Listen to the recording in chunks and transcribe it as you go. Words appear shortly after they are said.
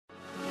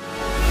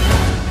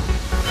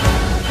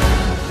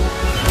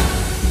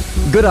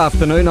Good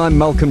afternoon, I'm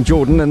Malcolm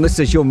Jordan and this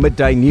is your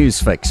midday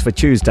news fix for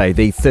Tuesday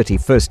the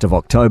 31st of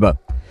October.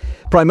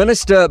 Prime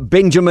Minister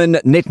Benjamin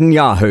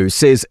Netanyahu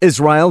says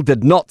Israel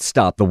did not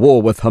start the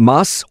war with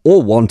Hamas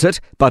or want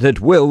it, but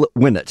it will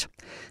win it.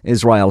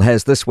 Israel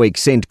has this week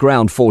sent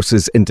ground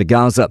forces into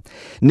Gaza.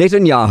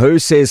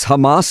 Netanyahu says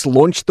Hamas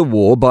launched the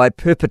war by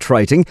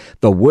perpetrating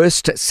the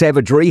worst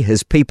savagery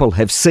his people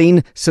have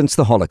seen since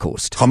the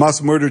Holocaust.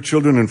 Hamas murdered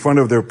children in front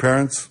of their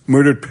parents,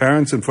 murdered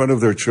parents in front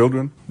of their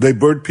children. They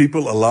burned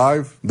people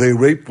alive. They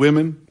raped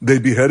women. They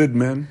beheaded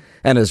men.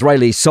 An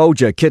Israeli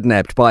soldier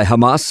kidnapped by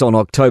Hamas on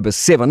October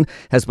 7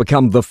 has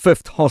become the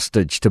fifth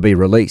hostage to be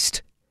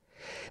released.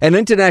 An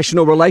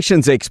international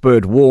relations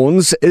expert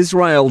warns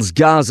Israel's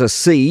Gaza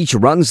siege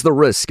runs the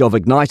risk of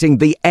igniting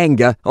the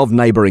anger of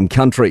neighbouring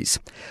countries.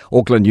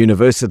 Auckland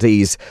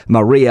University's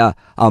Maria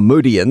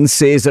Armudian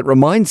says it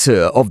reminds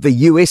her of the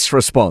US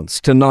response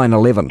to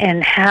 9/11.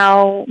 And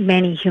how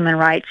many human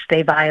rights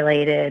they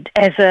violated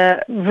as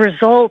a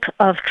result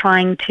of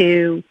trying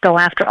to go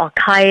after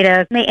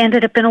Al-Qaeda. They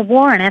ended up in a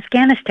war in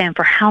Afghanistan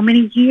for how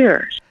many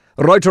years?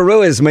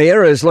 Rotorua's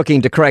mayor is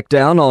looking to crack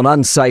down on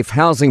unsafe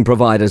housing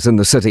providers in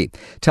the city.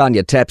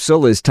 Tanya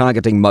Tapsell is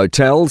targeting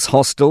motels,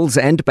 hostels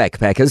and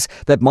backpackers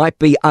that might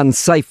be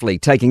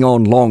unsafely taking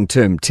on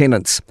long-term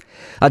tenants.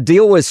 A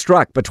deal was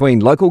struck between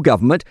local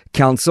government,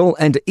 council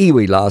and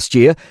iwi last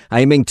year,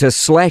 aiming to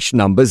slash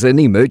numbers in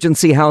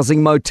emergency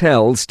housing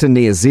motels to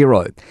near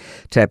zero.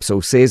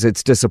 Tapsell says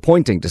it's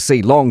disappointing to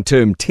see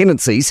long-term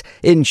tenancies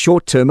in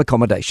short-term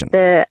accommodation.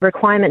 The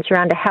requirements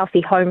around a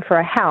healthy home for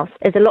a house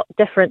is a lot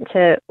different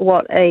to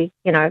what a,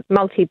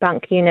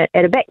 multi-bunk unit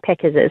at a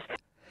backpackers is.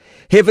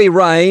 Heavy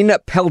rain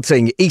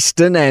pelting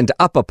eastern and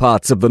upper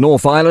parts of the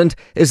North Island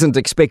isn't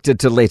expected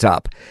to let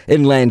up.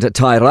 Inland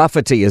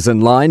Tairāwhiti is in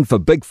line for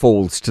big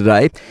falls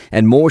today,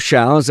 and more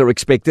showers are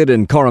expected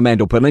in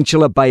Coromandel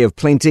Peninsula, Bay of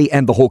Plenty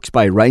and the Hawke's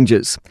Bay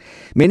Ranges.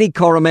 Many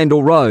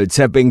Coromandel roads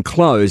have been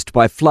closed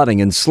by flooding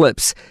and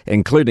slips,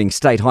 including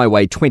State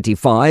Highway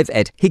 25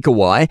 at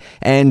Hikawai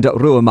and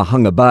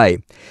Ruamahanga Bay.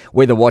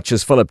 Weather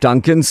Watch's Philip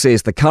Duncan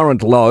says the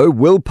current low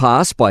will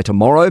pass by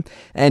tomorrow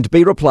and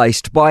be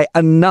replaced by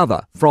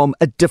another from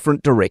a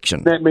different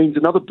direction. That means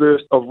another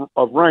burst of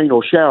rain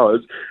or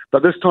showers,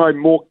 but this time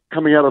more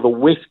coming out of the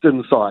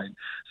western side.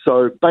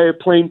 So Bay of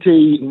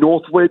Plenty,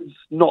 northwards,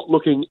 not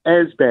looking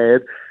as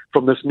bad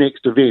from this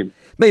next event.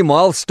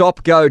 Meanwhile,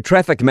 stop-go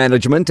traffic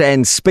management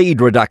and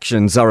speed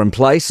reductions are in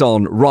place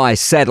on Rye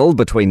Saddle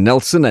between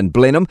Nelson and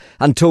Blenheim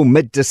until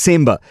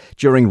mid-December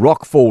during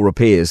rockfall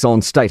repairs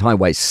on State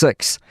Highway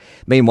 6.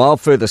 Meanwhile,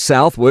 further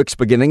south, work's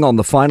beginning on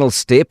the final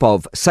step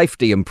of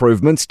safety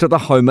improvements to the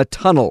Homer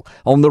Tunnel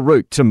on the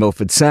route to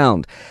Milford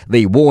Sound.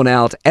 The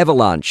worn-out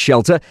avalanche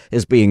shelter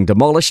is being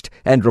demolished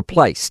and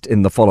replaced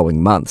in the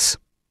following months.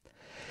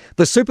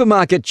 The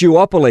supermarket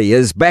duopoly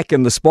is back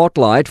in the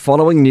spotlight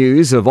following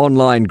news of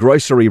online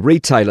grocery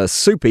retailer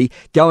Soupy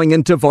going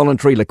into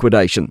voluntary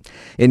liquidation.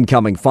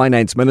 Incoming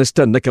Finance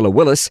Minister Nicola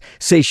Willis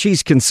says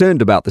she's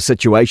concerned about the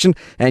situation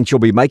and she'll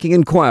be making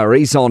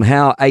inquiries on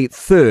how a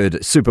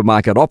third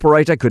supermarket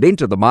operator could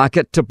enter the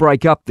market to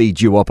break up the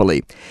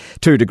duopoly.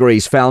 2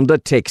 Degrees founder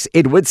Tex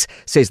Edwards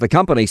says the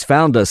company's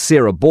founder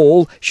Sarah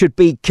Ball should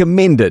be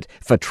commended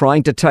for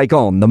trying to take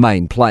on the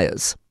main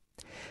players.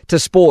 To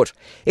sport,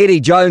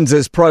 Eddie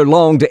Jones's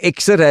prolonged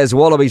exit as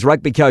Wallabies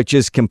rugby coach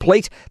is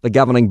complete. The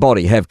governing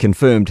body have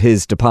confirmed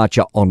his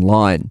departure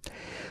online.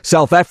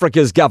 South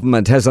Africa's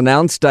government has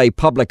announced a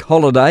public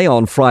holiday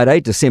on Friday,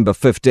 December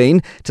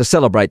 15, to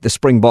celebrate the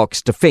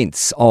Springboks'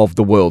 defence of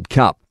the World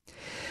Cup.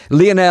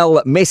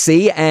 Lionel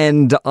Messi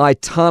and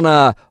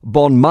Aitana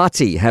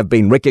Bonmati have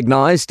been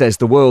recognised as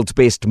the world's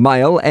best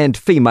male and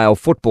female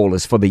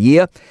footballers for the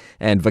year.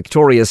 And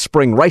Victoria's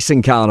Spring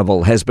Racing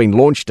Carnival has been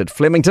launched at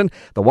Flemington.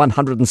 The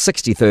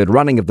 163rd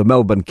running of the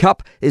Melbourne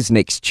Cup is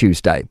next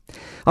Tuesday.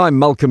 I'm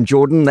Malcolm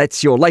Jordan.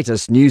 That's your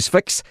latest news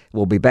fix.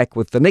 We'll be back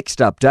with the next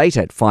update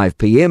at 5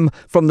 p.m.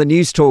 from the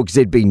News Talk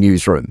ZB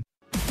newsroom.